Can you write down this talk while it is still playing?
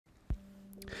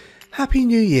Happy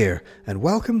New Year and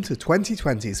welcome to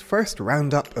 2020's first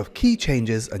roundup of key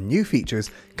changes and new features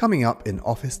coming up in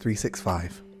Office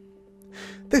 365.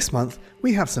 This month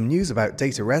we have some news about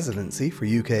data residency for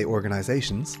UK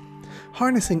organisations,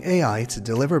 harnessing AI to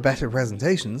deliver better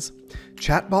presentations,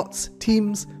 chatbots,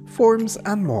 teams, forms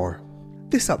and more.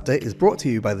 This update is brought to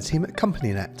you by the team at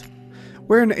CompanyNet.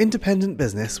 We're an independent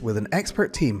business with an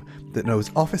expert team that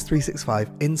knows Office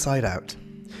 365 inside out.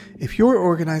 If your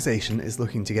organisation is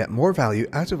looking to get more value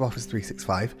out of Office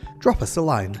 365, drop us a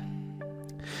line.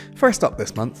 First up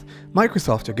this month,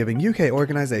 Microsoft are giving UK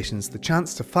organisations the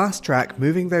chance to fast-track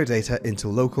moving their data into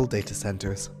local data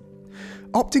centres.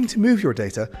 Opting to move your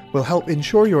data will help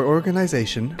ensure your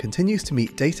organisation continues to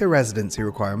meet data residency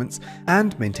requirements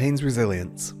and maintains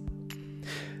resilience.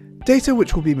 Data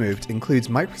which will be moved includes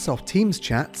Microsoft Teams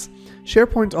chats,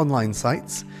 SharePoint online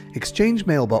sites, Exchange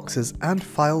mailboxes and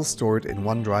files stored in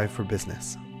OneDrive for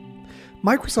Business.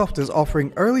 Microsoft is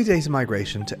offering early data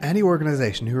migration to any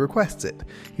organisation who requests it.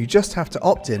 You just have to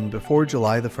opt in before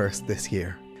July the 1st this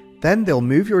year. Then they'll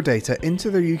move your data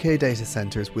into their UK data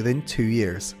centres within 2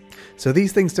 years. So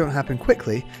these things don't happen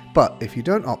quickly, but if you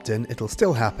don't opt in, it'll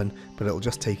still happen, but it'll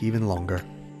just take even longer.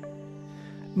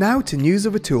 Now to news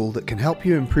of a tool that can help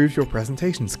you improve your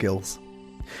presentation skills.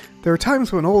 There are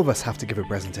times when all of us have to give a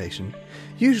presentation.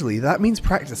 Usually that means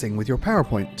practicing with your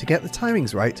PowerPoint to get the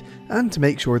timings right and to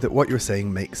make sure that what you're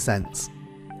saying makes sense.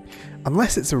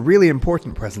 Unless it's a really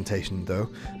important presentation though,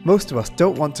 most of us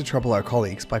don't want to trouble our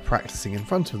colleagues by practicing in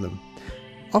front of them.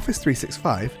 Office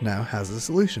 365 now has a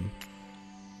solution.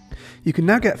 You can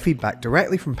now get feedback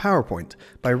directly from PowerPoint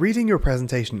by reading your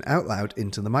presentation out loud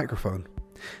into the microphone.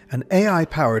 An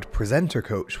AI-powered presenter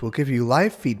coach will give you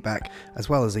live feedback as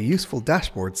well as a useful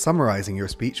dashboard summarising your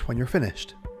speech when you're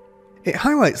finished. It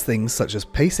highlights things such as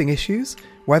pacing issues,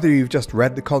 whether you've just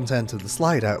read the content of the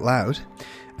slide out loud,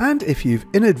 and if you've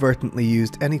inadvertently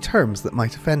used any terms that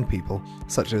might offend people,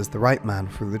 such as the right man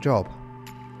for the job.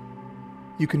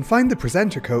 You can find the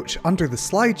presenter coach under the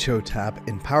slideshow tab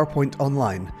in PowerPoint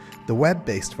Online, the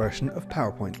web-based version of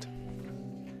PowerPoint.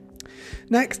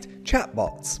 Next,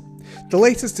 chatbots. The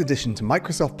latest addition to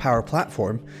Microsoft Power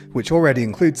Platform, which already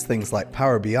includes things like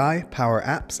Power BI, Power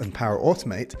Apps and Power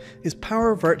Automate, is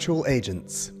Power Virtual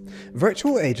Agents.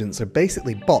 Virtual agents are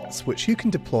basically bots which you can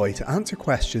deploy to answer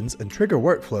questions and trigger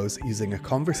workflows using a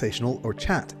conversational or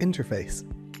chat interface.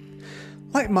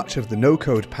 Like much of the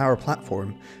no-code Power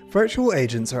Platform, virtual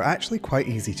agents are actually quite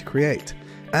easy to create,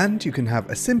 and you can have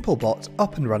a simple bot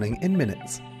up and running in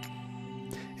minutes.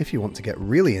 If you want to get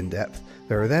really in-depth,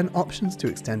 there are then options to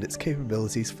extend its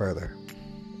capabilities further.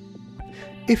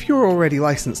 If you're already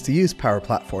licensed to use Power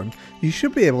Platform, you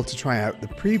should be able to try out the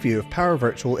preview of Power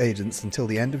Virtual Agents until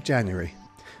the end of January.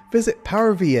 Visit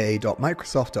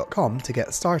powerva.microsoft.com to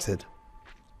get started.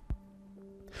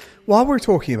 While we're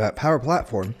talking about Power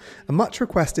Platform, a much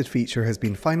requested feature has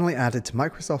been finally added to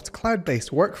Microsoft's cloud-based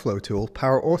workflow tool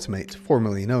Power Automate,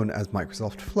 formerly known as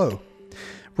Microsoft Flow.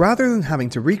 Rather than having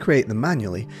to recreate them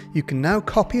manually, you can now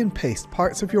copy and paste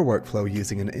parts of your workflow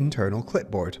using an internal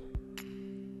clipboard.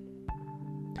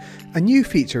 A new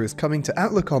feature is coming to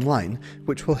Outlook Online,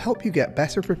 which will help you get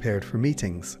better prepared for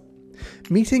meetings.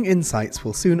 Meeting insights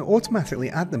will soon automatically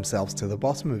add themselves to the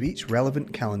bottom of each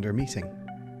relevant calendar meeting.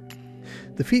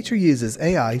 The feature uses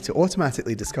AI to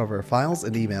automatically discover files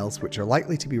and emails which are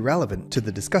likely to be relevant to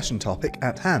the discussion topic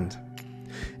at hand.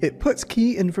 It puts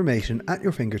key information at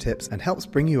your fingertips and helps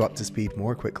bring you up to speed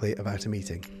more quickly about a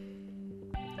meeting.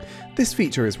 This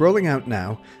feature is rolling out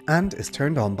now and is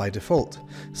turned on by default,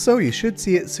 so you should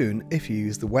see it soon if you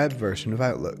use the web version of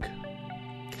Outlook.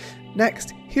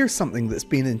 Next, here's something that's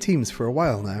been in Teams for a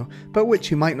while now, but which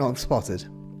you might not have spotted.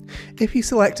 If you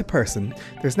select a person,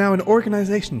 there's now an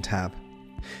Organisation tab.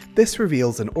 This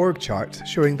reveals an org chart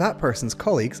showing that person's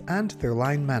colleagues and their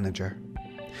line manager.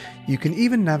 You can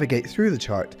even navigate through the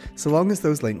chart so long as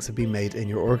those links have been made in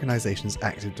your organisation's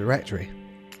Active Directory.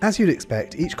 As you'd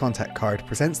expect, each contact card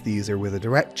presents the user with a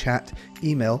direct chat,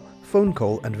 email, phone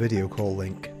call and video call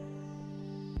link.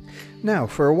 Now,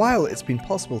 for a while it's been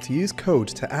possible to use code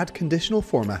to add conditional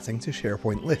formatting to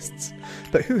SharePoint Lists,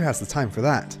 but who has the time for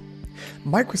that?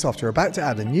 Microsoft are about to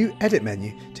add a new edit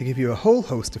menu to give you a whole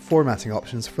host of formatting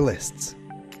options for lists.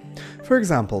 For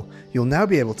example, you'll now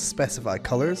be able to specify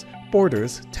colours,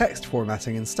 borders, text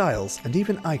formatting and styles, and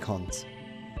even icons.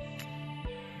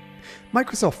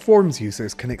 Microsoft Forms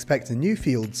users can expect a new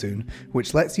field soon,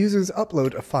 which lets users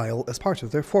upload a file as part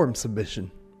of their form submission.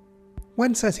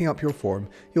 When setting up your form,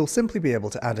 you'll simply be able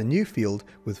to add a new field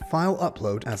with File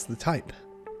Upload as the type.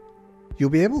 You'll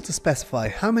be able to specify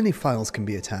how many files can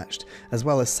be attached, as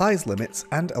well as size limits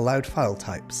and allowed file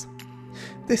types.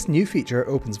 This new feature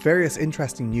opens various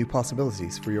interesting new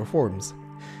possibilities for your forms.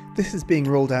 This is being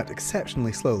rolled out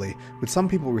exceptionally slowly, with some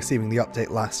people receiving the update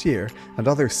last year and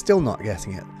others still not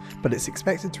getting it, but it's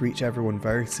expected to reach everyone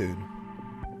very soon.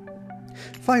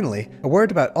 Finally, a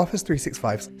word about Office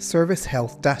 365's Service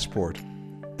Health Dashboard.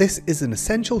 This is an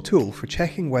essential tool for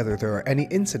checking whether there are any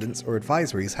incidents or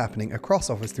advisories happening across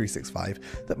Office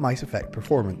 365 that might affect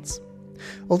performance.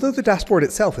 Although the dashboard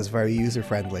itself is very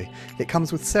user-friendly, it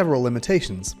comes with several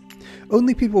limitations.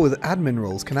 Only people with admin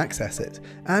roles can access it,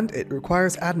 and it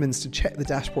requires admins to check the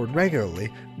dashboard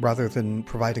regularly rather than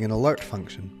providing an alert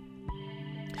function.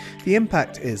 The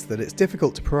impact is that it's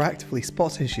difficult to proactively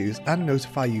spot issues and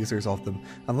notify users of them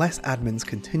unless admins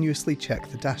continuously check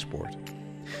the dashboard.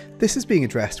 This is being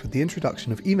addressed with the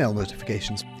introduction of email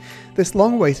notifications. This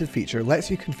long-awaited feature lets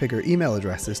you configure email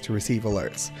addresses to receive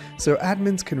alerts, so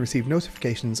admins can receive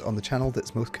notifications on the channel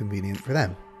that's most convenient for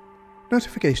them.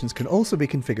 Notifications can also be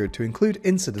configured to include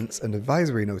incidents and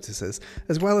advisory notices,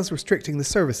 as well as restricting the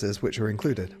services which are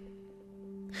included.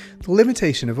 The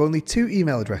limitation of only 2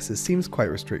 email addresses seems quite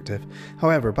restrictive.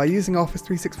 However, by using Office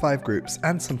 365 groups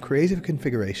and some creative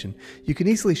configuration, you can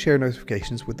easily share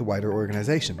notifications with the wider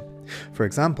organisation. For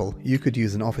example, you could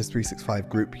use an Office 365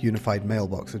 group unified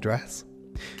mailbox address,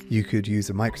 you could use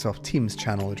a Microsoft Teams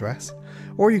channel address,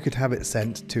 or you could have it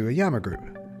sent to a Yammer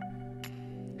group.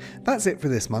 That's it for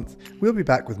this month. We'll be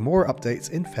back with more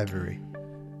updates in February.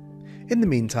 In the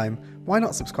meantime, why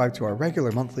not subscribe to our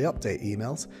regular monthly update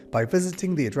emails by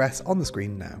visiting the address on the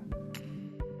screen now.